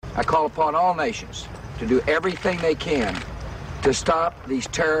I call upon all nations to do everything they can to stop these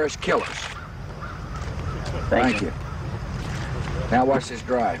terrorist killers. Thank you. Now watch this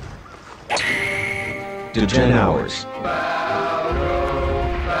drive. To 10 hours.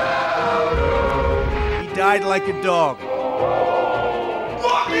 He died like a dog.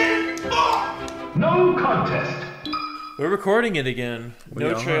 No contest. We're recording it again. We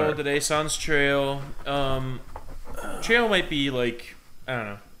No are. trail today. Sans trail. Trail might be like, I don't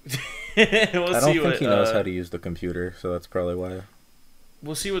know. We'll I see don't think what, he knows how to use the computer, so that's probably why.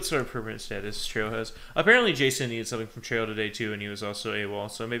 We'll see what sort of permanent status Trail has. Apparently, Jason needed something from Trail today too, and he was also AWOL.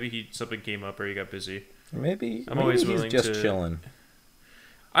 So maybe something came up or he got busy. Maybe always he's willing just to- chilling.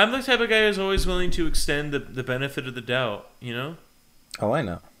 I'm the type of guy who's always willing to extend the benefit of the doubt. You know. Oh, I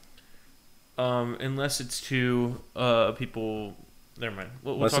know. Unless it's to people. Never mind.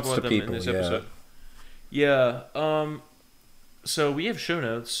 We'll Unless talk it's about to them people, in this yeah. episode. Yeah. So we have show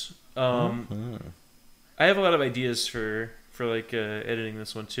notes. I have a lot of ideas for like editing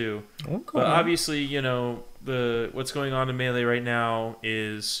this one too. Okay. But obviously, you know, what's going on in Melee right now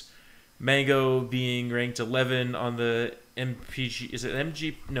is Mango being ranked 11 on the MPG. Is it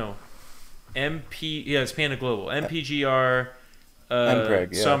MG? No. MP. Yeah, it's Panda Global. MPGR.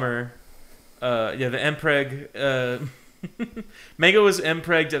 Mpreg, yeah. Summer. The Mpreg. Mango was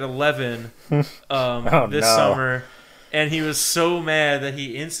Mpregged at 11 this summer, and he was so mad that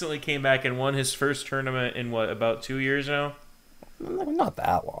he instantly came back and won his first tournament in about 2 years now. Not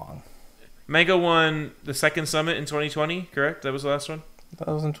that long. Mango won the second summit in 2020, correct? That was the last one? That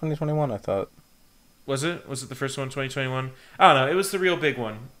was in 2021, I thought. Was it? Was it the first one in 2021? I don't know. It was the real big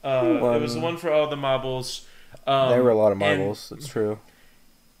one. It was the one for all the marbles. There were a lot of marbles, it's true.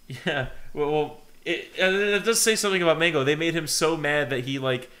 Yeah. Well, it does say something about Mango. They made him so mad that he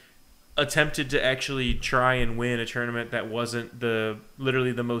attempted to actually try and win a tournament that wasn't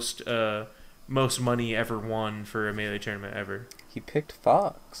literally the most money ever won for a Melee tournament ever. He picked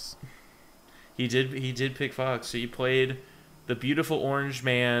Fox. He did pick Fox. So he played the beautiful orange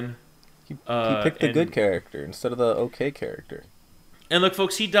man. He picked the good character instead of the okay character. And look,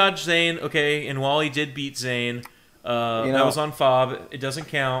 folks, he dodged Zane, okay, and Wally did beat Zane. That was on Fob. It doesn't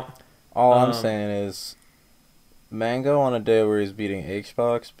count. All I'm saying is, Mango on a day where he's beating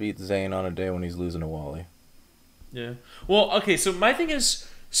Xbox beats Zane on a day when he's losing to Wally. Yeah. Well, okay, so my thing is,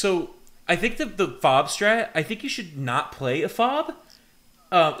 I think the fob strat, I think you should not play a fob.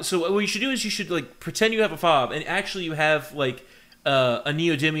 So what you should do is you should pretend you have a fob, and actually you have a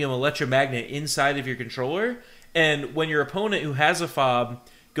neodymium electromagnet inside of your controller, and when your opponent who has a fob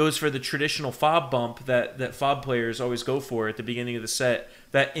goes for the traditional fob bump that fob players always go for at the beginning of the set,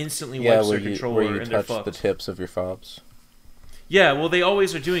 that instantly wipes their controller where you and their touch fobs. the tips of your fobs. Yeah, well, they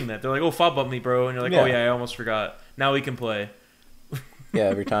always are doing that. They're like, "Oh, fob bump me, bro," and you're like, Yeah. "Oh yeah, I almost forgot. Now we can play." Yeah,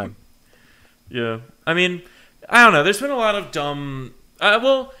 every time. Yeah, I mean, I don't know. There's been a lot of dumb.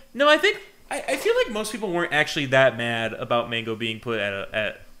 Well, no, I think I feel like most people weren't actually that mad about Mango being put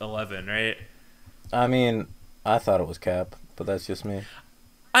at 11, right? I mean, I thought it was cap, but that's just me.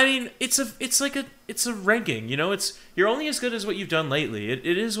 I mean, it's a ranking, you know. You're only as good as what you've done lately. It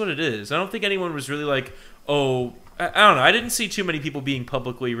is what it is. I don't think anyone was really like, oh, I don't know. I didn't see too many people being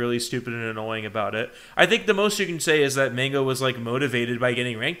publicly really stupid and annoying about it. I think the most you can say is that Mango was motivated by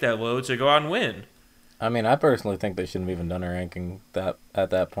getting ranked that low to go out and win. I mean, I personally think they shouldn't have even done a ranking at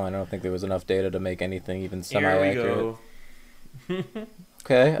that point. I don't think there was enough data to make anything even semi-accurate. Here we go.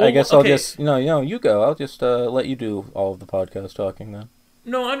 Okay, Well, I guess okay. I'll just you go. I'll just let you do all of the podcast talking then.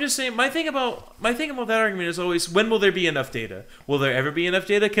 No, I'm just saying. My thing about that argument is always, when will there be enough data? Will there ever be enough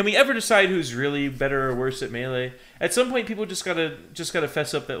data? Can we ever decide who's really better or worse at Melee? At some point, people just gotta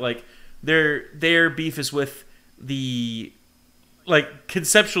fess up that their beef is with the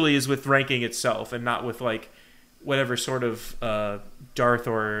conceptually is with ranking itself and not with whatever sort of dearth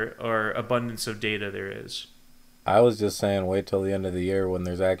or abundance of data there is. I was just saying, wait till the end of the year when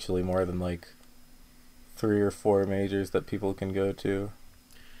there's actually more than 3 or 4 majors that people can go to.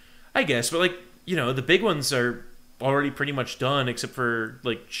 I guess, but the big ones are already pretty much done, except for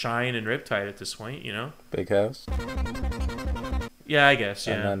Shine and Riptide at this point, you know. Big House. Yeah, I guess.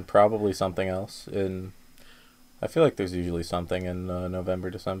 Yeah. And then probably something else in. I feel like there's usually something in November,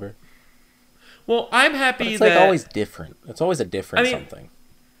 December. Well, I'm happy but it's that always different. It's always a different something.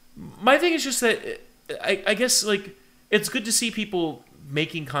 My thing is just that I guess it's good to see people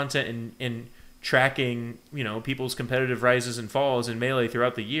making content and tracking, people's competitive rises and falls in Melee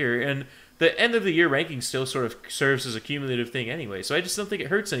throughout the year, and the end of the year ranking still sort of serves as a cumulative thing anyway. So I just don't think it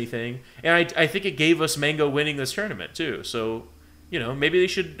hurts anything, and I think it gave us Mango winning this tournament too. So maybe they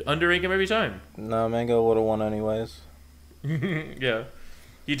should underrank him every time. No, Mango would have won anyways. Yeah.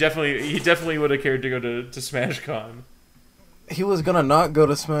 He definitely would have cared to go to SmashCon. He was gonna not go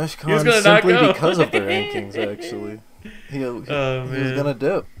to SmashCon He was gonna simply not go. because of the rankings. Actually, he was gonna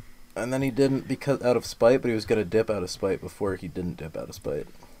dip, and then he didn't because out of spite. But he was gonna dip out of spite before he didn't dip out of spite.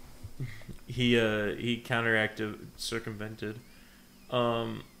 He counteracted, circumvented.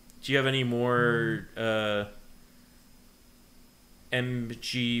 Do you have any more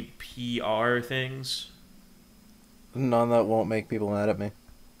MGPR things? None that won't make people mad at me.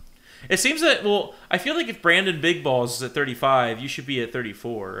 It seems that, well, I feel like if Brandon Big Balls is at 35, you should be at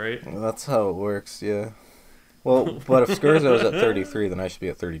 34, right? That's how it works, yeah. Well, but if Skurzo's at 33, then I should be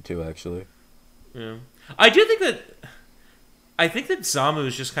at 32, actually. Yeah. I think that Zamu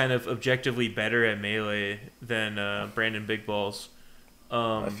is just kind of objectively better at Melee than Brandon Big Balls.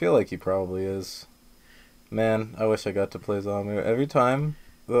 I feel like he probably is. Man, I wish I got to play Zamu. Every time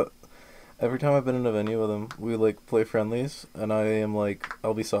I've been in a venue with him, we like play friendlies, and I am like,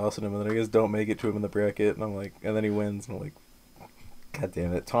 I'll be saucing him, and then I just don't make it to him in the bracket, and I'm like, and then he wins, and I'm like, God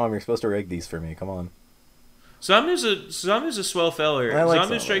damn it, Tom, you're supposed to reg these for me. Come on. Zamu's a swell feller. I like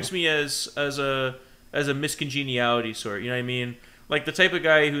Zamu Zamu. strikes me as a miscongeniality sort. You know what I mean? Like the type of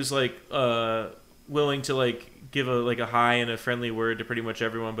guy who's like willing to like give a hi and a friendly word to pretty much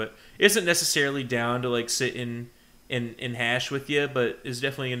everyone, but isn't necessarily down to like sit in hash with you, but is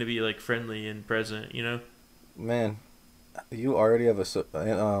definitely going to be like friendly and present, you know? Man, you already have a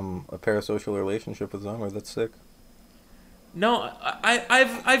parasocial relationship with Zamu. That's sick. No,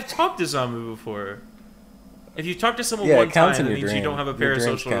 I've talked to Zamu before. If you talk to someone Yeah, one it counts time, in it your means you dream. don't have a Your dreams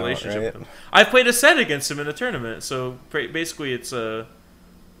parasocial count, relationship right? with him. I've played a set against him in a tournament, so basically it's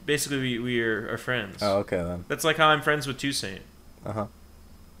basically we are friends. Oh, okay then. That's like how I'm friends with Toussaint. Uh-huh.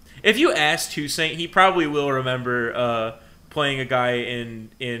 If you ask Toussaint, he probably will remember playing a guy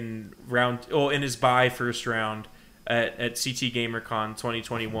in his bye first round at CT GamerCon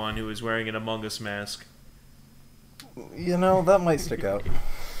 2021 who was wearing an Among Us mask. You know, that might stick out.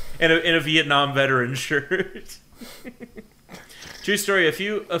 In a Vietnam veteran shirt. True story. A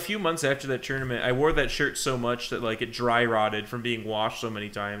few months after that tournament, I wore that shirt so much that like it dry rotted from being washed so many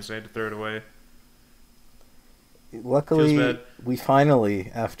times. I had to throw it away. Luckily, we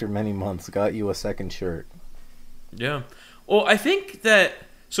finally, after many months, got you a second shirt. Yeah. Well, I think that...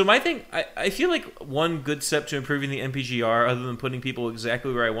 So my thing... I feel like one good step to improving the MPGR, other than putting people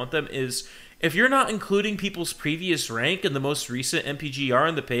exactly where I want them, is if you're not including people's previous rank in the most recent MPGR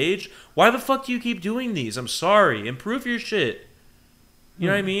on the page, why the fuck do you keep doing these? I'm sorry. Improve your shit. You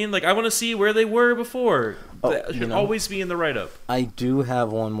know what I mean? Like, I want to see where they were before. That should always be in the write-up. I do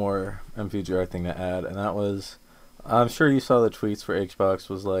have one more MPGR thing to add, and that was... I'm sure you saw the tweets for Xbox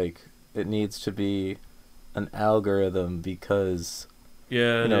was like, it needs to be an algorithm because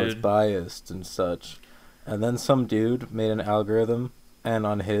it's biased and such. And then some dude made an algorithm, and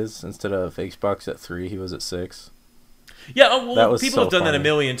on his, instead of Xbox at 3, he was at 6. Yeah, well, people so have done that a funny.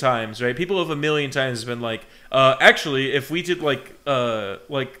 million times, right? People have a million times been like, actually, if we did like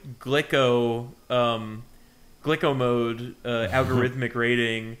Glico mode algorithmic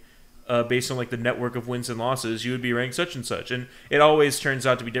rating based on like the network of wins and losses, you would be ranked such and such, and it always turns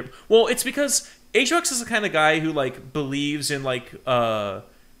out to be different. Well, it's because HBox is the kind of guy who like believes in like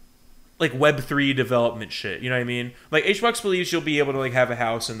Web3 development shit. You know what I mean? Like HBox believes you'll be able to like have a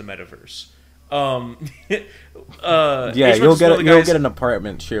house in the metaverse. You'll get an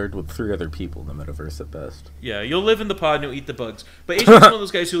apartment shared with 3 other people in the metaverse at best. Yeah, you'll live in the pod and you'll eat the bugs. But HBox is one of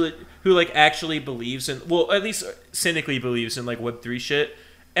those guys who like actually believes in, well, at least cynically believes in like Web3 shit.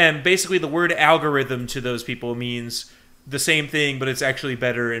 And basically the word algorithm to those people means the same thing, but it's actually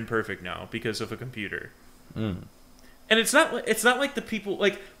better and perfect now because of a computer. And it's not like the people,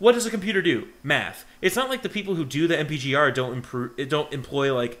 like, what does a computer do? Math. It's not like the people who do the MPGR don't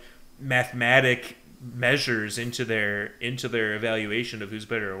employ like mathematic measures into their evaluation of who's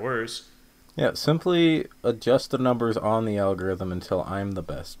better or worse. Yeah, simply adjust the numbers on the algorithm until I'm the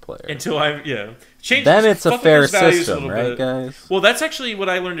best player. Change. Then it's a fair system, a right, bit. guys? Well, that's actually what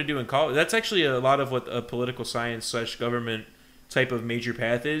I learned to do in college. That's actually a lot of what a political science / government type of major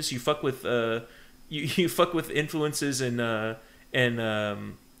path is. You fuck with you fuck with influences and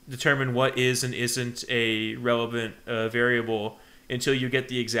determine what is and isn't a relevant variable until you get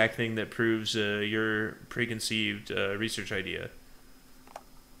the exact thing that proves your preconceived research idea.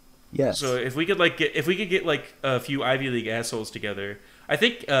 Yes. So if we could get like a few Ivy League assholes together, I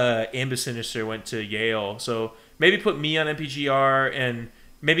think Ambisinister went to Yale, so maybe put me on MPGR and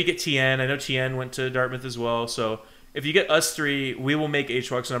maybe get Tien. I know Tien went to Dartmouth as well. So if you get us 3, we will make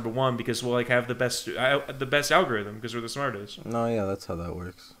HWOX number 1 because we'll like have the best algorithm because we're the smartest. No, yeah, that's how that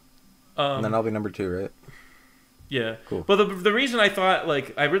works. And then I'll be number 2, right? Yeah. Cool. But the reason I thought,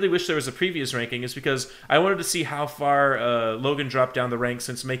 like, I really wish there was a previous ranking is because I wanted to see how far Logan dropped down the ranks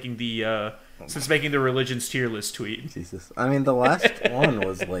since making the religions tier list tweet. Jesus. I mean, the last one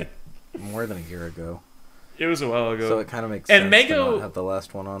was, like, more than a year ago. It was a while ago. So it kind of makes and sense Mango, to not have the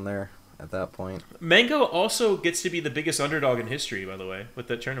last one on there at that point. Mango also gets to be the biggest underdog in history, by the way, with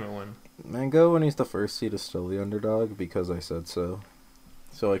that tournament win. Mango, when he's the first seed, is still the underdog because I said so.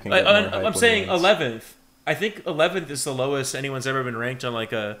 So I can get more hype I'm when saying he wins. 11th. I think 11th is the lowest anyone's ever been ranked on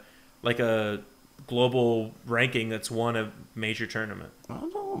like a global ranking that's won a major tournament. I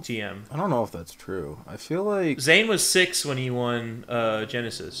don't know. TM. I don't know if that's true. I feel like Zayn was 6 when he won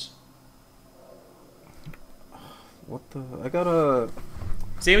Genesis. what the I gotta.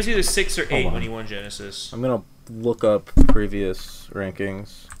 Zayn was either 6 or 8 on. when he won Genesis. I'm gonna look up previous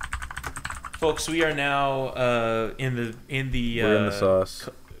rankings. Folks, we are now in the We're in the sauce.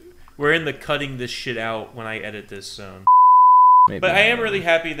 We're in the cutting this shit out when I edit this zone. Maybe But not. I am really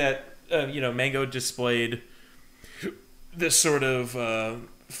happy that Mango displayed this sort of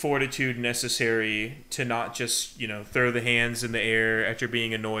fortitude necessary to not just throw the hands in the air after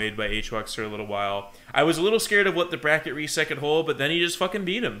being annoyed by HWOX for a little while. I was a little scared of what the bracket reset could hold, but then he just fucking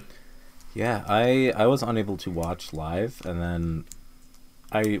beat him. Yeah, I was unable to watch live, and then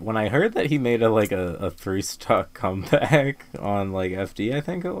when I heard that he made a 3-stock comeback on like FD, I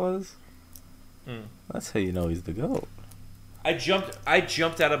think it was. That's how you know he's the GOAT. I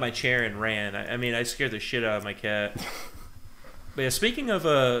jumped out of my chair and ran. I mean, I scared the shit out of my cat. But yeah, speaking of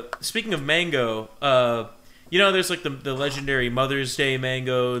Mango, there's like the legendary Mother's Day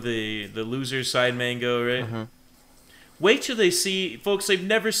Mango, the loser's side Mango, right? Mm-hmm. Wait till they see, folks. They've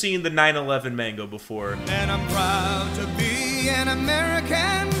never seen the 9/11 Mango before. And I'm proud to be an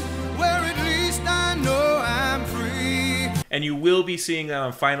American, where at least I know I'm free. And you will be seeing that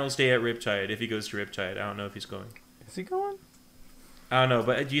on finals day at Riptide if he goes to Riptide. I don't know if he's going. Is he going? I don't know,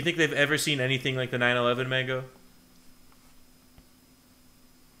 but do you think they've ever seen anything like the 9/11 Mango?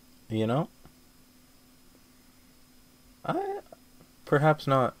 Perhaps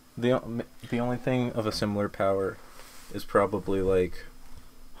not. The only thing of a similar power is probably like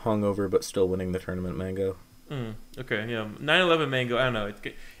hungover but still winning the tournament Mango. Okay, yeah. 9/11 Mango, I don't know.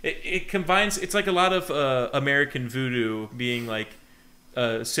 It combines, it's like a lot of American voodoo being like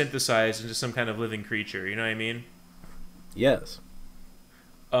synthesized into some kind of living creature, you know what I mean? Yes.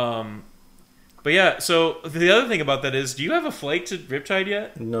 But yeah, so the other thing about that is, do you have a flight to Riptide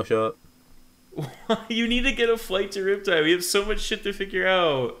yet? No shot. You need to get a flight to Riptide. We have so much shit to figure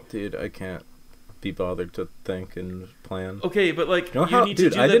out. Dude, I can't be bothered to think and plan. Okay, but like, You know how- need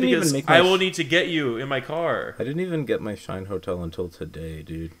dude, to do I that didn't even because make my I will need to get you in my car. I didn't even get my Shine Hotel until today,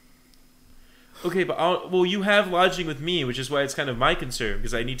 dude. Okay, but you have lodging with me, which is why it's kind of my concern,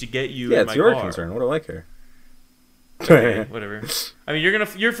 because I need to get you Yeah, in my it's your car. concern. What do I care? Okay, whatever. I mean,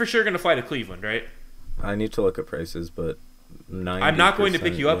 you're for sure gonna fly to Cleveland, right? I need to look at prices, but 90%. I'm not going to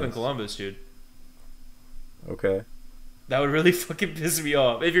pick you up in yes. Columbus, dude. Okay. That would really fucking piss me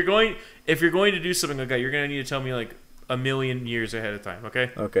off. If you're going to do something like that, you're gonna need to tell me like a million years ahead of time,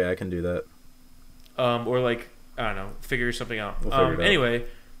 okay? Okay, I can do that. Or like, I don't know, figure something out. We'll figure it out. Anyway,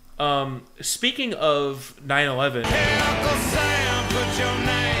 speaking of 9/11, Uncle Sam put your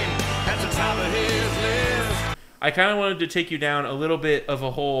name at the top of his list. I kind of wanted to take you down a little bit of a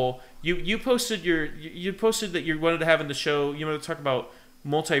hole. You posted that you wanted to have in the show. You wanted to talk about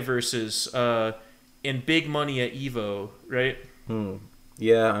multiverses and big money at Evo, right?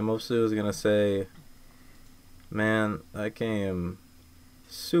 Yeah, I mostly was gonna say, man, that game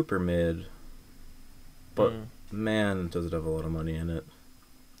super mid, but man, does it have a lot of money in it.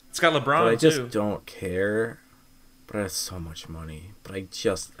 It's got LeBron But I just too. don't care. But it has so much money. But I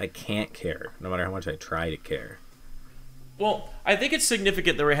can't care, no matter how much I try to care. Well, I think it's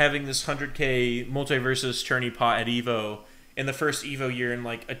significant that we're having this 100K multiversus tourney pot at Evo in the first Evo year in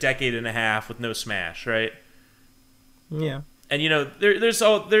like a decade and a half with no Smash, right? Yeah. And there's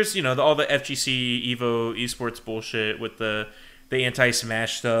all the FGC Evo esports bullshit with the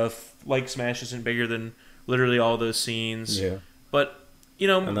anti-Smash stuff. Like Smash isn't bigger than literally all those scenes. Yeah. But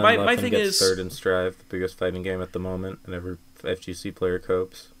And then my thing gets is third in Strive, the biggest fighting game at the moment, and every FGC player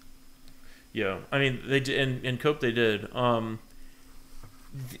copes. Yeah, I mean they did, and Cope they did.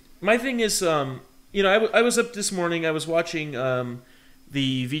 My thing is, I was up this morning. I was watching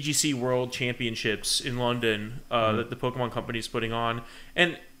the VGC World Championships in London that the Pokemon Company is putting on,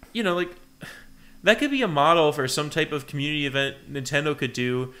 and that could be a model for some type of community event Nintendo could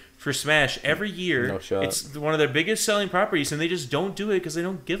do for Smash every year. No shot. It's one of their biggest selling properties, and they just don't do it because they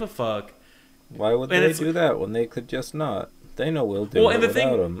don't give a fuck. Why would And they it's- do that when they could just not? They know we'll do it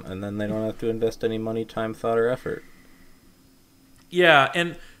without them, and then they don't have to invest any money, time, thought, or effort. Yeah,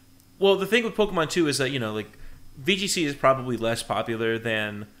 and well, the thing with Pokemon 2 is that, you know, like, VGC is probably less popular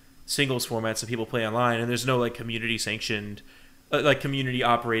than singles formats that people play online, and there's no, like, community-sanctioned,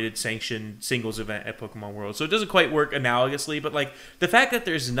 community-operated sanctioned singles event at Pokemon World. So it doesn't quite work analogously, but, like, the fact that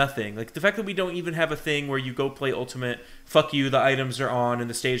there's nothing, like, the fact that we don't even have a thing where you go play Ultimate, fuck you, the items are on, and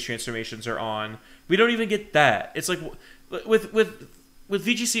the stage transformations are on. We don't even get that. It's like, with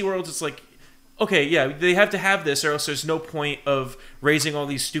VGC Worlds, it's like, okay, yeah, they have to have this, or else there's no point of raising all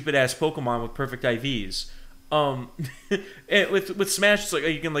these stupid-ass Pokemon with perfect IVs. And with Smash, it's like, oh,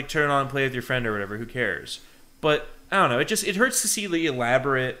 you can, like, turn it on and play with your friend or whatever, who cares? But I don't know. It hurts to see the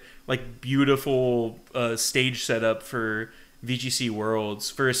elaborate, like, beautiful stage setup for VGC Worlds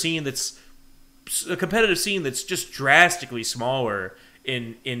for a scene that's a competitive scene that's just drastically smaller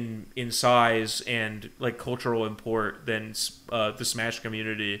in size and, like, cultural import than the Smash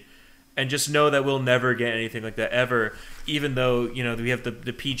community, and just know that we'll never get anything like that ever. Even though, you know, we have the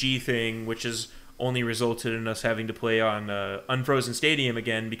PG thing, which has only resulted in us having to play on Unfrozen Stadium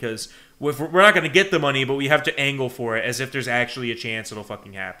again, because we're not going to get the money, but we have to angle for it as if there's actually a chance it'll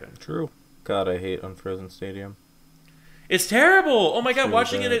fucking happen. True. God, I hate Unfrozen Stadium. It's terrible. Oh my god,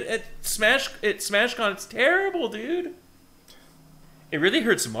 watching it at SmashCon, it's terrible, dude. It really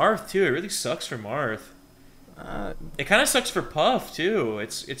hurts Marth too. It really sucks for Marth. It kind of sucks for Puff too.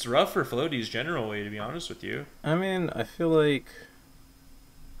 It's rough for floaties generally, to be honest with you. I mean, I feel like,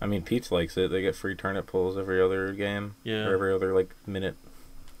 Peach likes it. They get free turnip pulls every other game. Yeah. Or every other, like, minute.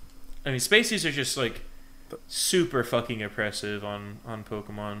 I mean, Spaceys are just, like, super fucking oppressive on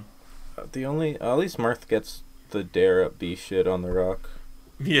Pokemon. At least Marth gets the dare up B shit on the rock.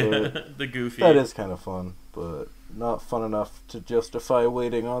 Yeah, the goofy. That is kind of fun, but not fun enough to justify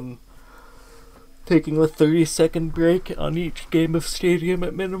waiting on taking a 30-second break on each game of Stadium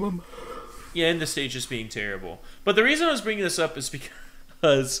at minimum. Yeah, and the stage just being terrible. But the reason I was bringing this up is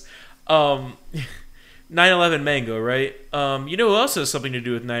because 9/11 Mango, right? You know who else has something to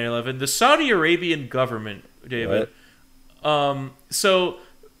do with 9/11? The Saudi Arabian government, David. What? So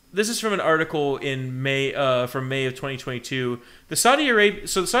this is from an article in May of 2022. The Saudi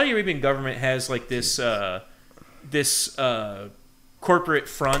Arabian government has, like, this corporate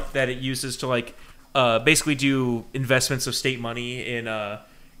front that it uses to, like, basically do investments of state money in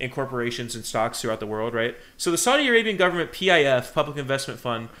corporations and stocks throughout the world, right? So the Saudi Arabian government, PIF, Public Investment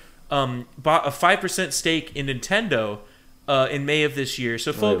Fund, bought a 5% stake in Nintendo in May of this year.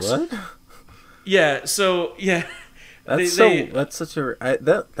 So, folks, wait, what? Yeah. So, yeah. Okay,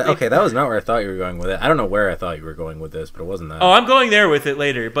 that was not where I thought you were going with it. I don't know where I thought you were going with this, but it wasn't that. Oh, I'm going there with it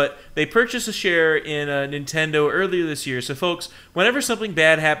later. But they purchased a share in Nintendo earlier this year. So, folks, whenever something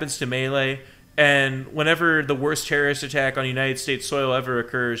bad happens to Melee, and whenever the worst terrorist attack on United States soil ever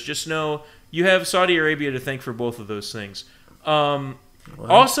occurs, just know you have Saudi Arabia to thank for both of those things.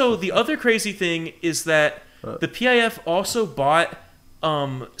 Also, the other crazy thing is that the PIF also bought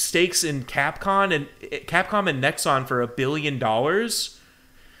stakes in Capcom and Nexon for $1 billion. $1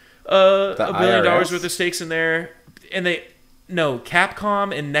 billion worth of stakes in there, and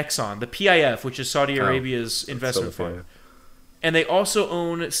Capcom and Nexon, the PIF, which is Saudi Arabia's investment fund. And they also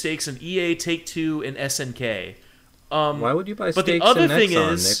own stakes in EA, Take-Two, and SNK. Why would you buy stakes in Nexon?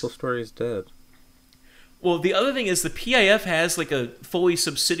 Maple Story's dead. Well, the other thing is the PIF has, like, a fully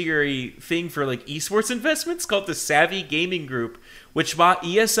subsidiary thing for, like, esports investments called the Savvy Gaming Group, which bought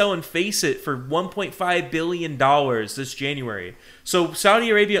ESL and Faceit for $1.5 billion this January. So Saudi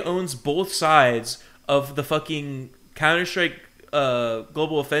Arabia owns both sides of the fucking Counter-Strike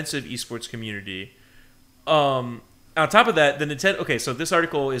Global Offensive esports community. On top of that, the Nintendo... Okay, so this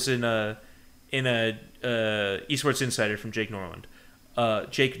article is in a Esports Insider from Jake Nordland.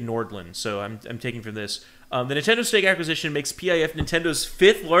 So I'm taking from this. The Nintendo stake acquisition makes PIF Nintendo's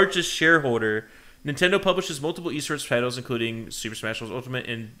 5th largest shareholder. Nintendo publishes multiple esports titles, including Super Smash Bros. Ultimate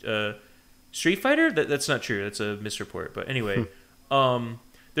and Street Fighter. That's not true. That's a misreport. But anyway,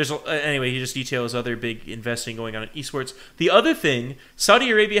 he just details other big investing going on in esports. The other thing, Saudi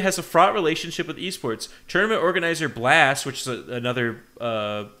Arabia has a fraught relationship with esports. Tournament organizer Blast, which is another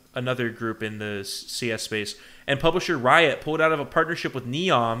group in the CS space, and publisher Riot pulled out of a partnership with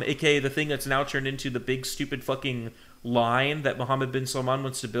Neom, aka the thing that's now turned into the big stupid fucking line that Mohammed bin Salman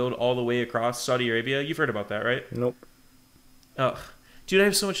wants to build all the way across Saudi Arabia. You've heard about that, right? Nope. Ugh. Dude, I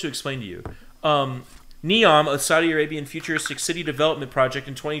have so much to explain to you. Neom, a Saudi Arabian futuristic city development project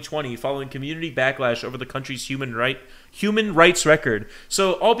in 2020, following community backlash over the country's human rights record.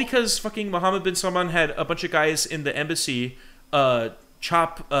 So all because fucking Mohammed bin Salman had a bunch of guys in the embassy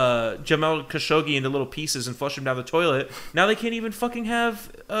chop Jamal Khashoggi into little pieces and flush him down the toilet. Now they can't even fucking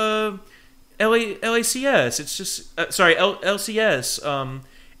have LACS. It's just LCS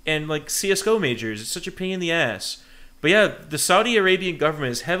and like CS:GO majors. It's such a pain in the ass. But yeah, the Saudi Arabian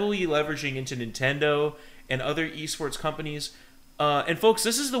government is heavily leveraging into Nintendo and other esports companies. And folks,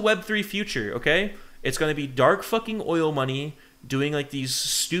 this is the Web3 future, okay? It's going to be dark fucking oil money doing like these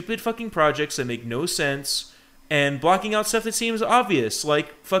stupid fucking projects that make no sense and blocking out stuff that seems obvious,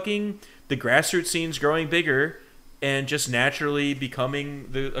 like fucking the grassroots scenes growing bigger and just naturally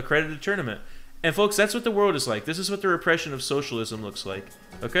becoming the accredited tournament. And folks, that's what the world is like. This is what the repression of socialism looks like,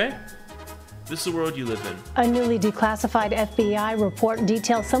 okay? This is the world you live in. A newly declassified FBI report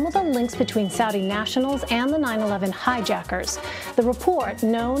details some of the links between Saudi nationals and the 9/11 hijackers. The report,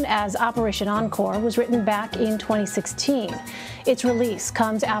 known as Operation Encore, was written back in 2016. Its release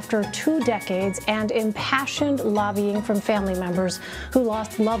comes after 2 decades and impassioned lobbying from family members who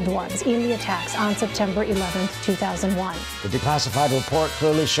lost loved ones in the attacks on September 11, 2001. The declassified report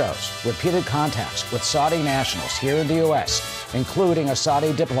clearly shows repeated contacts with Saudi nationals here in the U.S., including a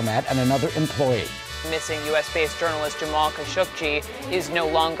Saudi diplomat and another employee. Missing U.S.-based journalist Jamal Khashoggi is no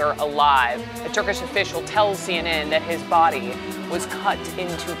longer alive. A Turkish official tells CNN that his body was cut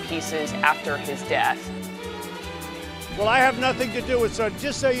into pieces after his death. Well, I have nothing to do with Saudi.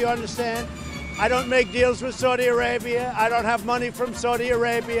 Just so you understand, I don't make deals with Saudi Arabia. I don't have money from Saudi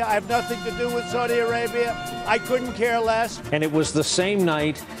Arabia. I have nothing to do with Saudi Arabia. I couldn't care less. And it was the same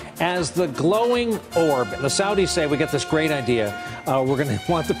night as the glowing orb. The Saudis say, we got this great idea. We're going to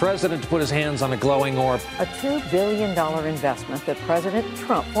want the president to put his hands on a glowing orb. A $2 billion investment that President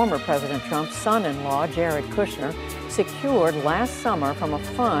Trump, former President Trump's son-in-law, Jared Kushner, secured last summer from a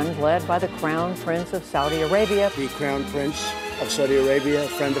fund led by the Crown Prince of Saudi Arabia. The Crown Prince of Saudi Arabia, a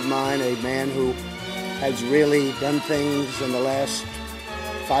friend of mine, a man who has really done things in the last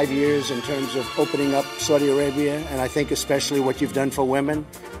 5 years in terms of opening up Saudi Arabia, and I think especially what you've done for women.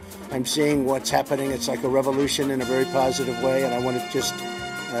 I'm seeing what's happening. It's like a revolution in a very positive way, and I want to just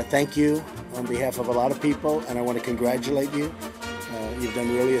thank you on behalf of a lot of people, and I want to congratulate you. You've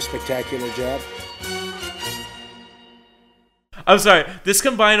done really a spectacular job. I'm sorry. This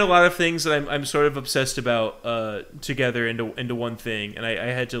combined a lot of things that I'm sort of obsessed about together into one thing, and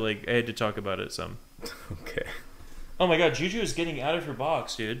I had to talk about it some. Okay. Oh my god, Juju is getting out of her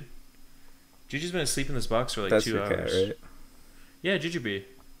box, dude. Juju's been asleep in this box for like That's 2 your hours. cat, right? Yeah, Jujubee.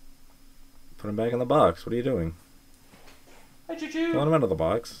 Put him back in the box. What are you doing? Hi, Juju. Put him out of the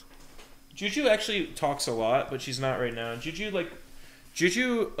box. Juju actually talks a lot, but she's not right now. Juju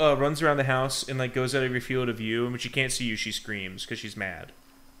runs around the house and like goes out of your field of view, and when she can't see you, she screams because she's mad.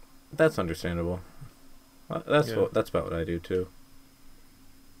 That's understandable. That's about what I do too.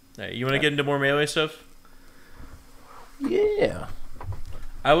 Hey, you want to get into more Melee stuff? Yeah.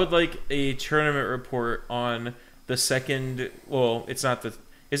 I would like a tournament report on the second. Well, it's not the.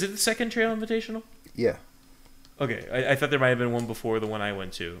 Is it the second Trail Invitational? Yeah. Okay, I thought there might have been one before the one I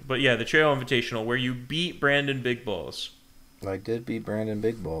went to, but yeah, the Trail Invitational where you beat Brandon Big Balls. I did beat Brandon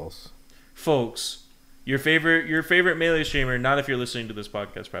Big Balls. Folks, your favorite Melee streamer, not if you're listening to this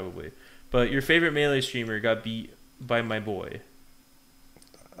podcast probably, but your favorite Melee streamer got beat by my boy.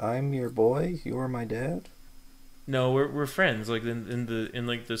 I'm your boy? You're my dad? No, we're friends, like in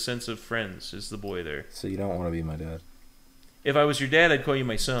the sense of friends is the boy there. So you don't want to be my dad? If I was your dad, I'd call you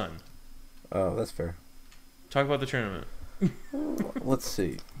my son. Oh, that's fair. Talk about the tournament. Let's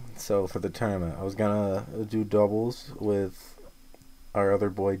see. So for the tournament, I was gonna do doubles with our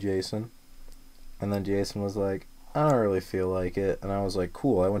other boy Jason, and then Jason was like, I don't really feel like it, and I was like,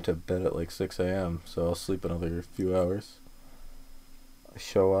 cool. I went to bed at like 6 a.m., so I'll sleep another few hours. I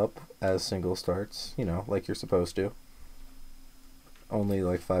show up as single starts, like you're supposed to. Only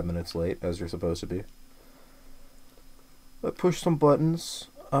like 5 minutes late, as you're supposed to be. I push some buttons.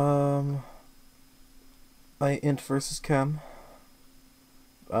 I int versus Chem.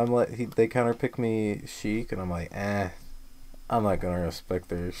 They counterpick me Sheik, and I'm like, I'm not gonna respect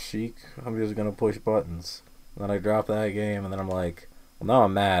their Sheik. I'm just gonna push buttons. And then I drop that game, and then I'm like, well, now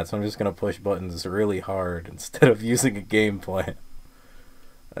I'm mad, so I'm just gonna push buttons really hard instead of using a game plan.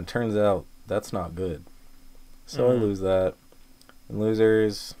 And it turns out that's not good. So I lose that. And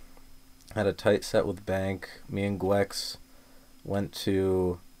losers had a tight set with Bank. Me and Gwex went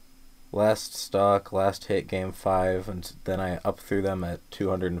to last stock, last hit game 5, and then I up threw them at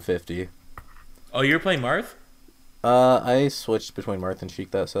 250. Oh, you're playing Marth? I switched between Marth and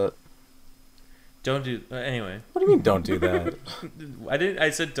Sheik that set. Don't do anyway. What do you mean don't do that? I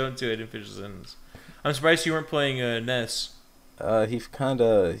said don't do it. I didn't finish the sentence. I'm surprised you weren't playing Ness. He's got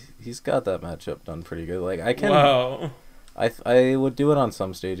that matchup done pretty good. Like I can. Wow. I would do it on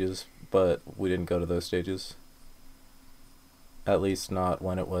some stages, but we didn't go to those stages. At least not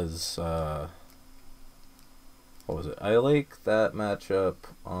when it was, what was it? I like that matchup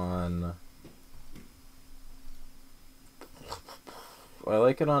on... I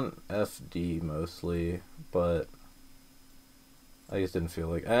like it on FD mostly, but I just didn't feel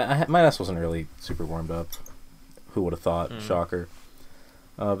like... my ass wasn't really super warmed up. Who would have thought? Shocker.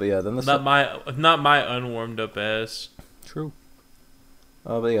 But yeah, then not my unwarmed up ass. True.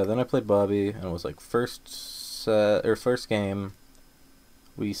 But yeah, then I played Bobby, and it was like first game.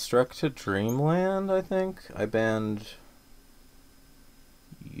 We struck to Dreamland, I think. I banned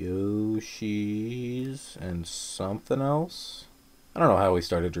Yoshi's and something else. I don't know how we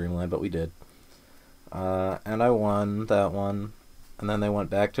started Dreamland, but we did. And I won that one. And then they went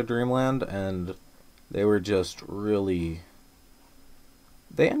back to Dreamland, and they were just really...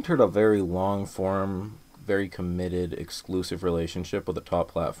 They entered a very long-form, very committed, exclusive relationship with a top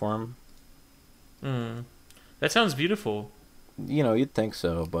platform. That sounds beautiful. You know, you'd think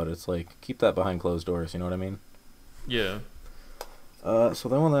so, but it's like, keep that behind closed doors, you know what I mean? Yeah. So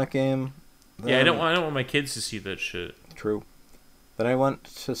they won that game. Yeah, I don't want my kids to see that shit. True. Then I went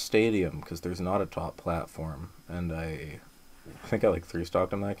to Stadium, because there's not a top platform, and I think I like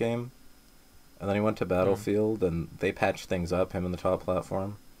 3-stocked him that game. And then he went to Battlefield, and they patched things up, him in the top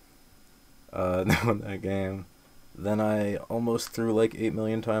platform. And they won that game. Then I almost threw like 8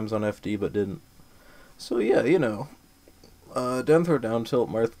 million times on FD, but didn't. So yeah, you know. Down throw, down tilt,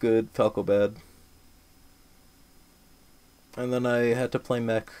 Marth good, Falco bad. And then I had to play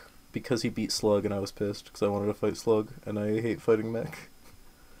Mech, because he beat Slug, and I was pissed, because I wanted to fight Slug, and I hate fighting Mech.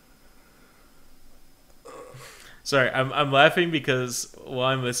 Sorry, I'm laughing because while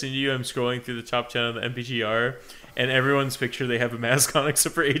I'm listening to you, I'm scrolling through the top 10 of the MPGR, and everyone's picture, they have a mask on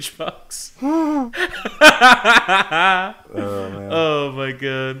except for HBox. Oh, man. Oh, my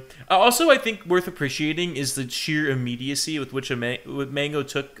God. Also, I think worth appreciating is the sheer immediacy with which Mango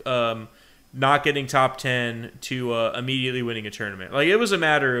took not getting top 10 to immediately winning a tournament. Like, it was a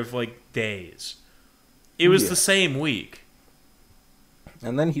matter of, like, days. It was the same week.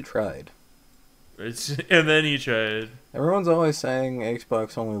 And then he tried. And then he tried. Everyone's always saying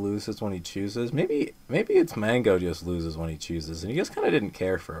Xbox only loses when he chooses. Maybe it's Mango just loses when he chooses, and he just kind of didn't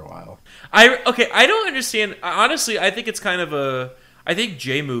care for a while. I don't understand. Honestly, I think it's kind of a... I think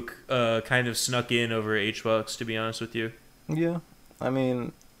Jmook kind of snuck in over HBox, to be honest with you. Yeah. I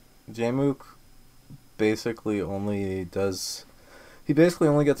mean, Jmook basically only does... He basically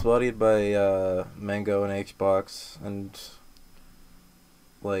only gets bodied by Mango and HBox, and...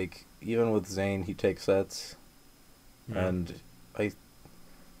 Like... Even with Zane, he takes sets, and I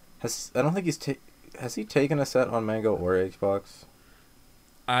don't think has he taken a set on Mango or Xbox?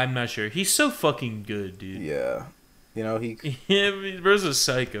 I'm not sure. He's so fucking good, dude. Yeah, you know Bro's a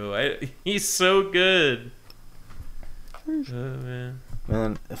psycho. He's so good. Man.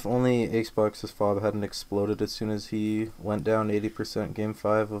 Man, if only Xbox's fob hadn't exploded as soon as he went down 80% Game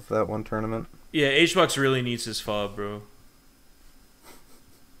 5 of that one tournament. Yeah, Xbox really needs his fob, bro.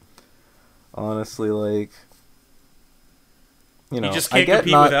 Honestly, like, you know, he just can't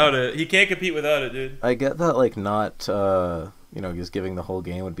compete without it. He can't compete without it, dude. I get that, like, not, you know, just giving the whole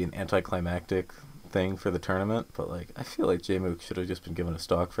game would be an anticlimactic thing for the tournament, but, like, I feel like Jmook should have just been given a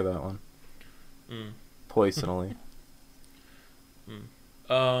stock for that one. Poisonally.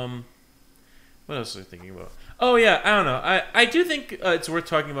 What else was I thinking about? Oh, yeah, I don't know. I do think it's worth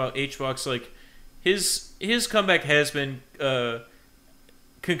talking about HBox. Like, his comeback has been...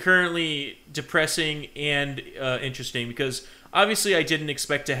 concurrently depressing and interesting, because obviously I didn't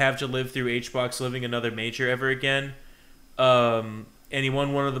expect to have to live through HBox living another major ever again, and he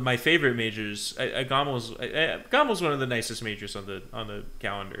won one of my favorite majors. Gommel's one of the nicest majors on the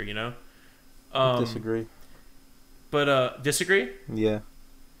calendar, you know. Disagree. But disagree? Yeah.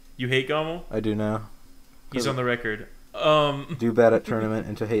 You hate Gommel? I do now. He's on the record. Do bad at tournament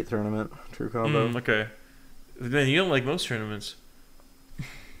into hate tournament. True combo. Okay. Then you don't like most tournaments.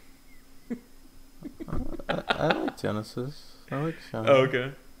 I like Genesis. I like Shine. Oh,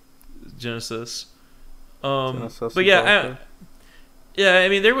 okay. Genesis. Genesis, but yeah, I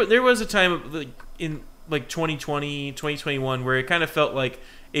mean, there was a time in like 2020, 2021 where it kind of felt like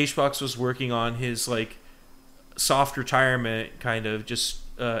HBox was working on his like soft retirement, kind of just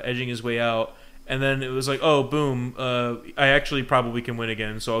edging his way out, and then it was like, oh, boom, I actually probably can win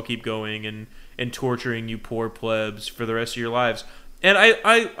again, so I'll keep going and torturing you poor plebs for the rest of your lives. And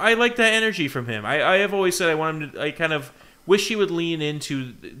I like that energy from him. I have always said I want him to... I kind of wish he would lean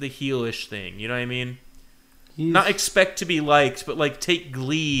into the heelish thing. You know what I mean? Not expect to be liked, but like take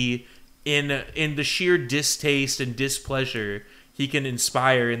glee in the sheer distaste and displeasure he can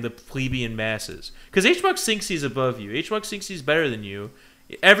inspire in the plebeian masses. Because H-Bucks thinks he's above you. H-Bucks thinks he's better than you.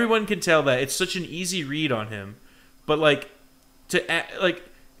 Everyone can tell that. It's such an easy read on him. But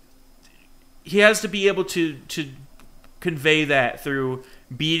he has to be able to convey that through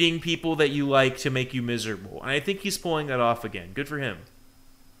beating people that you like to make you miserable. And I think he's pulling that off again. Good for him.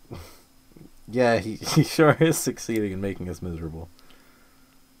 Yeah, he sure is succeeding in making us miserable.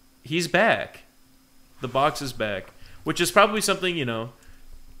 He's back. The box is back. Which is probably something,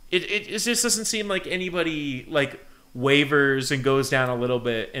 it just doesn't seem like anybody wavers and goes down a little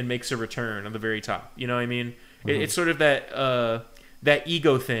bit and makes a return on the very top. You know what I mean? Mm-hmm. It's sort of that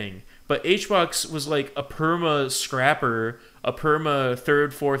ego thing. But H-Bucks was a perma scrapper, a perma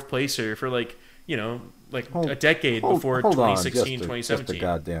third, fourth placer for a decade before 2016, 2017. Just a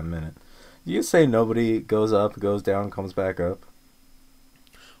goddamn minute. You say nobody goes up, goes down, comes back up.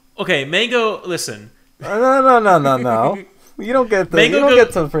 Okay, Mango, listen. No. You don't get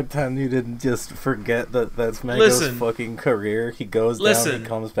to pretend you didn't just forget that's Mango's fucking career. He goes down, he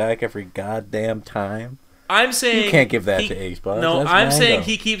comes back every goddamn time. I'm saying you can't give that to H-Bucks. No, that's I'm Mango. saying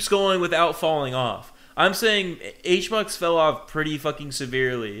he keeps going without falling off. I'm saying H-Bucks fell off pretty fucking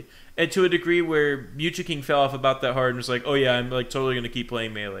severely, and to a degree where Mucha King fell off about that hard and was like, "Oh yeah, I'm totally gonna keep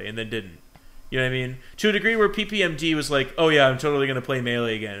playing Melee," and then didn't. You know what I mean? To a degree where PPMD was like, "Oh yeah, I'm totally gonna play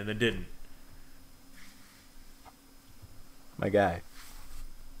Melee again," and then didn't. My guy.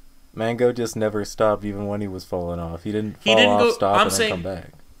 Mango just never stopped even when he was falling off. He didn't fall off, stop, and then come back.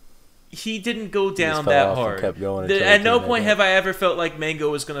 He didn't go down that hard. Kept going at no point have I ever felt like Mango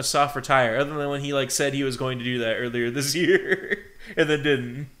was going to soft retire, other than when he said he was going to do that earlier this year, and then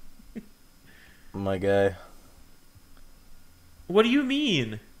didn't. My guy. What do you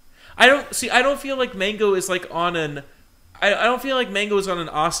mean? I don't feel like Mango is on an. I don't feel like Mango is on an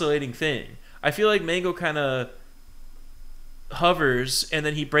oscillating thing. I feel like Mango kind of hovers and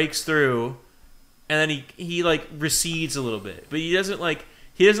then he breaks through, and then he recedes a little bit, but he doesn't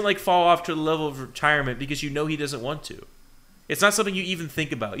fall off to the level of retirement because he doesn't want to. It's not something you even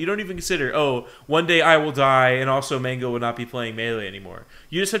think about. You don't even consider, oh, one day I will die and also Mango will not be playing Melee anymore.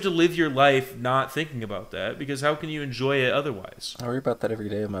 You just have to live your life not thinking about that, because how can you enjoy it otherwise? I worry about that every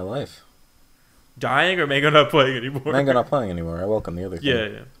day of my life. Dying or Mango not playing anymore? Mango not playing anymore. I welcome the other thing.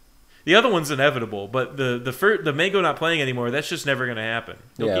 Yeah. The other one's inevitable, but the Mango not playing anymore, that's just never going to happen.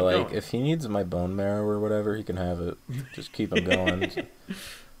 He'll keep going. If he needs my bone marrow or whatever, he can have it. Just keep him going.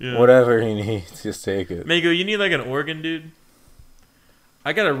 Yeah. Whatever he needs, just take it. Mango, you need an organ, dude?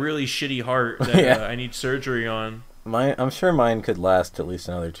 I got a really shitty heart that I need surgery on. I'm sure mine could last at least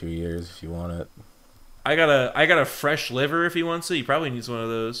another 2 years if you want it. I got a fresh liver if he wants it. He probably needs one of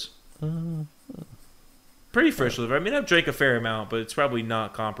those. Mm-hmm. Pretty fresh liver. I mean, I've drank a fair amount, but it's probably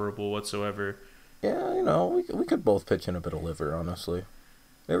not comparable whatsoever. Yeah, we could both pitch in a bit of liver, honestly.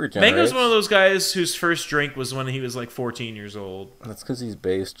 Mango's one of those guys whose first drink was when he was 14 years old. That's because he's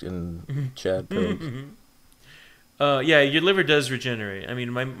based in Chad pigs. Yeah, your liver does regenerate. I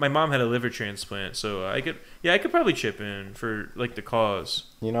mean, my mom had a liver transplant, so I could probably chip in for the cause.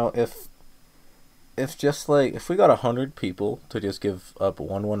 If we got 100 people to just give up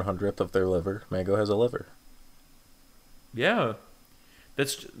 1/100th of their liver, Mango has a liver. Yeah,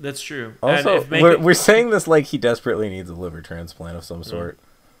 that's true. Also, we're saying this like he desperately needs a liver transplant of some sort.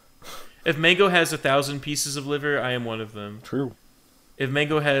 If Mango has 1,000 pieces of liver, I am one of them. True. If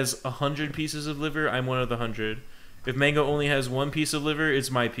Mango has 100 pieces of liver, I'm one of the 100. If Mango only has one piece of liver,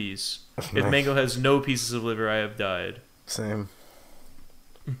 it's my piece. If Mango has no pieces of liver, I have died. Same.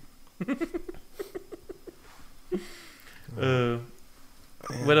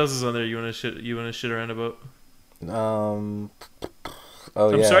 What else is on there you want to shit around about? I'm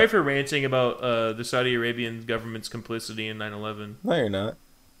yeah. sorry for ranting about the Saudi Arabian government's complicity in 9/11. No, you're not.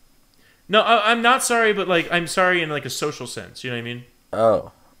 No, I'm not sorry, but I'm sorry in a social sense. You know what I mean?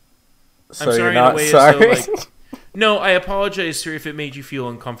 Oh. So I'm sorry you're not in a way sorry? as though, no, I apologize if it made you feel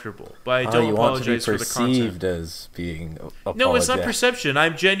uncomfortable, but I don't apologize for the content. Perceived as being apologetic. No, it's not perception.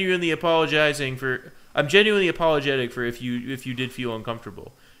 I'm genuinely apologizing for. I'm genuinely apologetic for if you did feel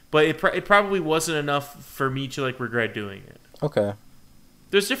uncomfortable, but it probably wasn't enough for me to regret doing it. Okay.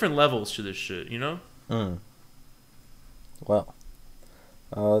 There's different levels to this shit, you know. Well,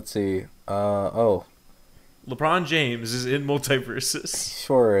 let's see. LeBron James is in multiverses.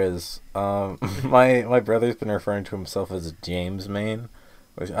 Sure is. My brother's been referring to himself as James Main,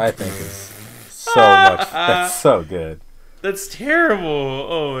 which I think is so much. That's so good. That's terrible.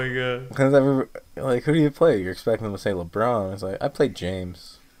 Oh my god. Because who do you play? You're expecting them to say LeBron. It's I play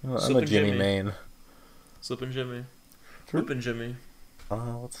James. I'm a Jimmy Main. Slip and Jimmy. Flip and Jimmy.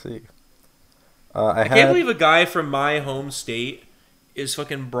 Let's see. I can't believe a guy from my home state is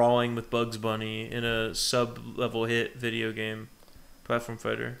fucking brawling with Bugs Bunny in a sub-level hit video game. Platform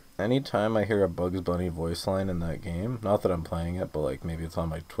fighter. Anytime I hear a Bugs Bunny voice line in that game, not that I'm playing it, but like maybe it's on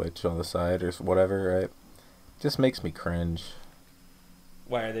my Twitch on the side or whatever, right? Just makes me cringe.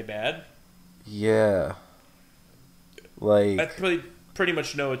 Why, are they bad? Yeah. Like... I pay pretty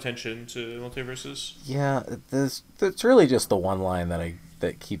much no attention to multiverses. Yeah, it's really just the one line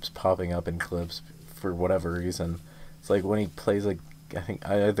that keeps popping up in clips for whatever reason. It's like when he plays, like, I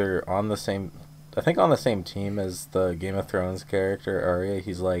think on the same team as the Game of Thrones character Arya,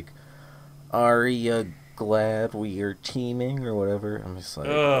 he's like, "Arya, glad we are teaming," or whatever. I'm just like,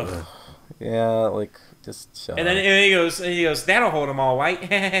 ugh. Yeah, like, just shut and up. Then he goes, "That'll hold them all, white."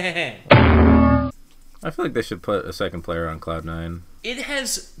 I feel like they should put a second player on Cloud9. It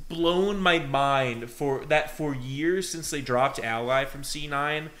has blown my mind for years since they dropped Ally from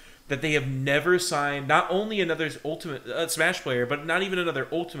C9 that they have never signed not only another Ultimate Smash player, but not even another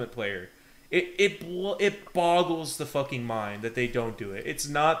Ultimate player. It boggles the fucking mind that they don't do it. It's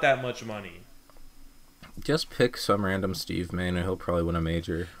not that much money. Just pick some random Steve main and he'll probably win a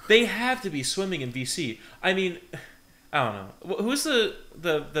major. They have to be swimming in VC. I mean, I don't know. Who's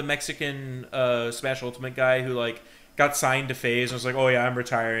the Mexican Smash Ultimate guy who like got signed to FaZe and was like, "Oh yeah, I'm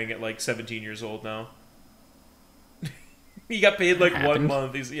retiring at like 17 years old now." He got paid like 1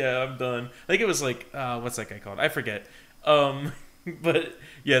 month. I'm done. I think it was like what's that guy called? I forget. But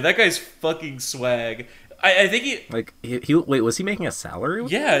yeah, that guy's fucking swag. I think he wait, was he making a salary?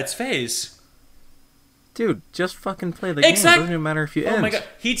 Yeah, it's FaZe. Dude, just fucking play the game. It doesn't even matter if you end. Oh my god,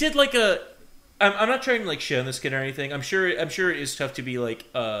 he did like a. I'm not trying to like shit on this kid or anything. I'm sure it is tough to be like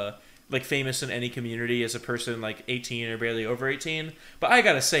famous in any community as a person like 18 or barely over 18. But I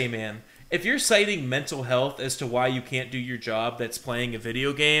gotta say, man, if you're citing mental health as to why you can't do your job that's playing a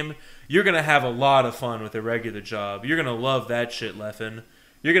video game, you're gonna have a lot of fun with a regular job. You're gonna love that shit, Leffen.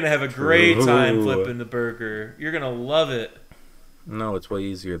 You're gonna have a great time flipping the burger. You're gonna love it. No, it's way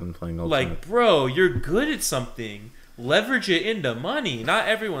easier than playing Ultimate. Like, bro, you're good at something. Leverage it into money. Not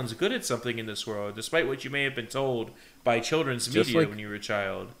everyone's good at something in this world, despite what you may have been told by children's media when you were a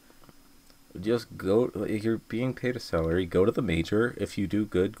child. Just go. You're being paid a salary. Go to the major. If you do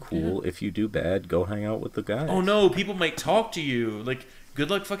good, cool. Yeah. If you do bad, go hang out with the guys. Oh no, people might talk to you. Like,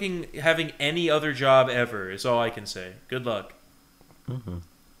 good luck fucking having any other job ever, is all I can say. Good luck. Mm-hmm.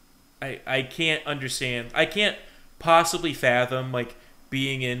 I can't understand. I can't possibly fathom like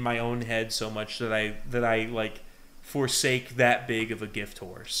being in my own head so much that I like forsake that big of a gift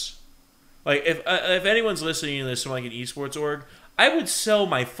horse. Like if anyone's listening to this from like an esports org, I would sell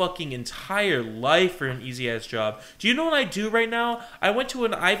my fucking entire life for an easy ass job. Do you know what I do right now? I went to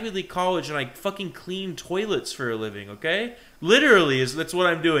an Ivy League college and I fucking clean toilets for a living. Okay, literally that's what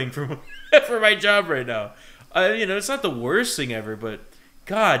I'm doing for my job right now. It's not the worst thing ever, but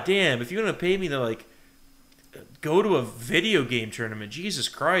god damn, if you're gonna pay me to like go to a video game tournament, Jesus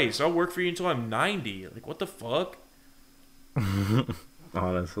Christ, I'll work for you until I'm 90. Like, what the fuck?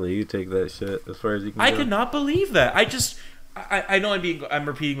 Honestly, you take that shit as far as you can. I cannot believe that. I know I'm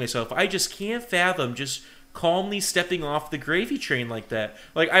repeating myself. I just can't fathom just calmly stepping off the gravy train like that.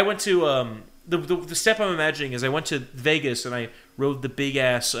 Like, I went to the step I'm imagining is I went to Vegas and I rode the big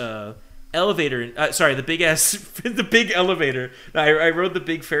ass elevator. The big elevator. I rode the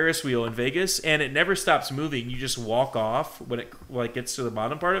big Ferris wheel in Vegas, and it never stops moving. You just walk off when it like gets to the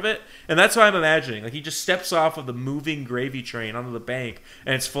bottom part of it, and that's what I'm imagining. Like he just steps off of the moving gravy train onto the bank,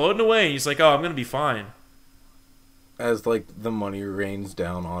 and it's floating away. And he's like, "Oh, I'm gonna be fine." As like the money rains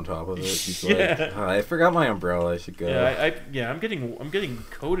down on top of it, he's like, "I forgot my umbrella. I should go." Yeah, I'm getting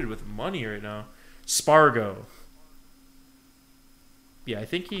coated with money right now. Spargo. Yeah, I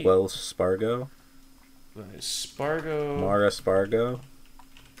think he... Wells Spargo? Spargo... Mara Spargo?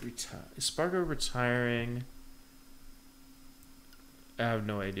 Is Spargo retiring? I have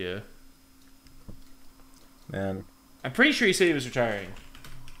no idea. Man. I'm pretty sure he said he was retiring.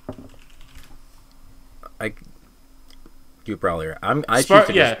 You probably are. I choose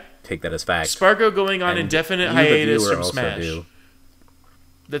to just take that as fact. Spargo going on indefinite hiatus from Smash.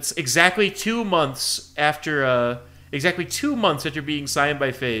 That's exactly 2 months after... Exactly 2 months after being signed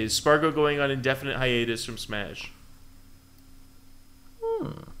by FaZe, Spargo going on indefinite hiatus from Smash.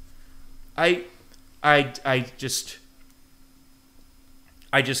 I just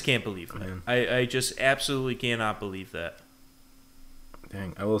can't believe that. I just absolutely cannot believe that.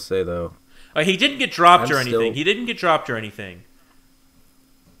 Dang, I will say though, he didn't get dropped or anything. He didn't get dropped or anything.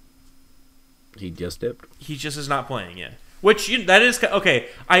 He just dipped. He just is not playing. Yeah. Which that is okay.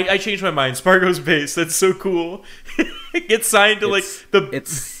 I changed my mind. Spargo's based. That's so cool. It gets signed to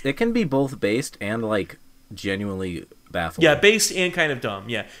it can be both based and like genuinely baffling. Yeah, based and kind of dumb.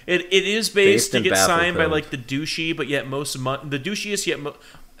 Yeah, it is based to get signed by like the douchey, but yet the douchiest yet.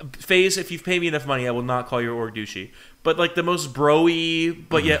 FaZe, if you've paid me enough money, I will not call your org douchey. But like the most bro-y,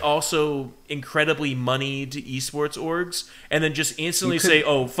 but yet also incredibly moneyed esports orgs, and then just instantly say,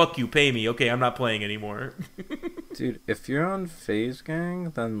 "Oh, fuck you, pay me." Okay, I'm not playing anymore. Dude, if you're on FaZe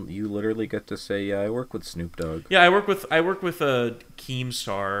Gang, then you literally get to say, "Yeah, I work with Snoop Dogg." Yeah, I work with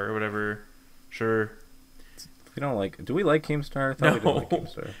Keemstar or whatever. Sure. We don't like. Do we like Keemstar? I thought we didn't like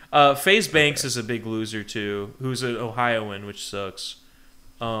Keemstar. FaZe Banks is a big loser too. Who's an Ohioan, which sucks.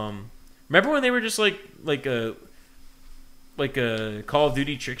 Remember when they were just like a Call of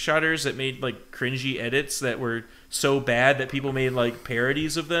Duty trick shotters that made like cringy edits that were so bad that people made like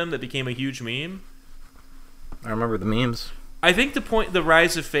parodies of them that became a huge meme? I remember the memes. I think the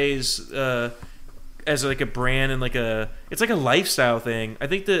rise of FaZe as like a brand and it's like a lifestyle thing. I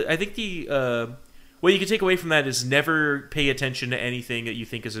think the what you can take away from that is never pay attention to anything that you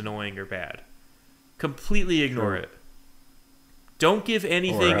think is annoying or bad. Completely ignore it. Don't give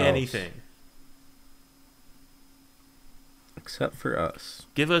anything. Except for us.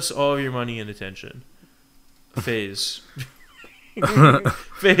 Give us all your money and attention. FaZe.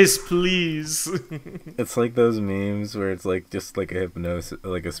 FaZe, please. It's like those memes where it's like just like a hypnosis,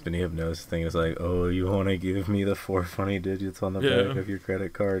 like a spinny hypnosis thing. It's like, oh, you want to give me the 4 funny digits on the back of your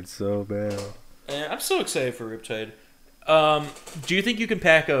credit card so bad. I'm so excited for Riptide. Do you think you can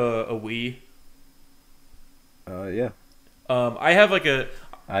pack a Wii? Yeah. I have like a...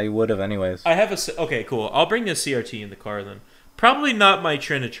 I would have anyways. I have a... Okay, cool. I'll bring the CRT in the car then. Probably not my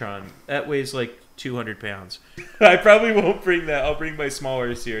Trinitron. That weighs like 200 pounds. I probably won't bring that. I'll bring my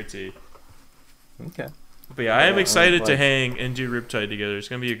smaller CRT. Okay. But yeah, I am excited to hang and do Riptide together. It's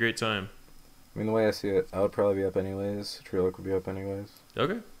going to be a great time. I mean, the way I see it, I would probably be up anyways. Treelook would be up anyways.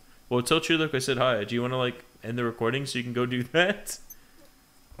 Okay. Well, tell Treelook I said hi. Do you want to like end the recording so you can go do that?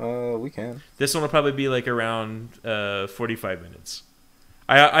 We can. This one will probably be like around 45 minutes.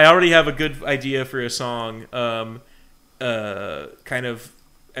 I already have a good idea for a song, kind of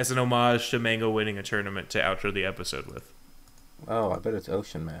as an homage to Mango winning a tournament to outro the episode with. Oh, I bet it's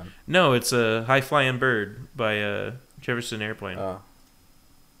Ocean Man. No, it's a High Flying Bird by Jefferson Airplane. Oh.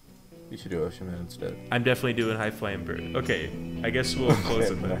 You should do Ocean Man instead. I'm definitely doing High Flying Bird. Okay, I guess we'll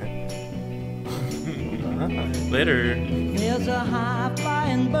close it there. Later. There's a high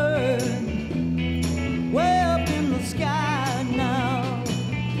flying bird way up in the sky now.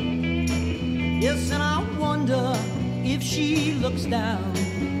 Yes, and I wonder if she looks down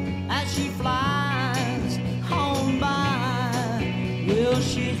as she flies home by. Well,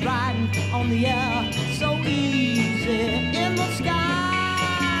 she's riding on the air so easy in the sky.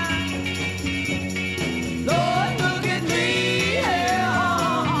 Lord, look at me,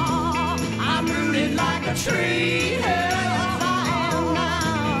 yeah. I'm rooted like a tree, yeah. I am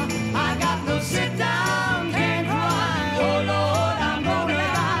now. I got to sit down, can't cry. Oh Lord, I'm gonna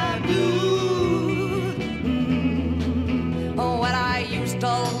die blue. Oh, when I used to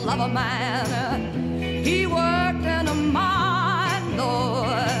love a man, he worked in a mine, Lord.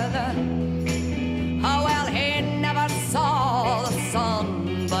 Oh, well, he never saw the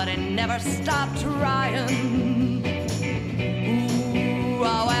sun, but he never stopped trying. Ooh,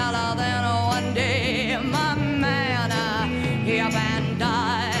 oh, well, then one day my man, he up and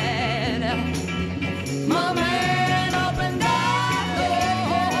died. My man up and died,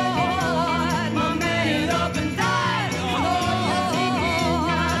 Lord. My man up and died, Lord.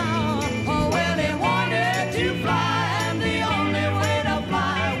 Oh, well, he wanted to fly, and the only way to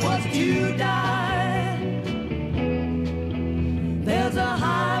fly was to die. There's a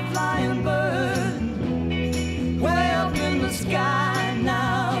high flying bird way up in the sky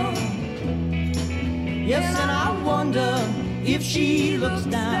now. Yes, and I wonder if she looks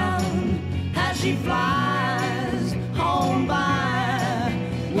down as she flies home by.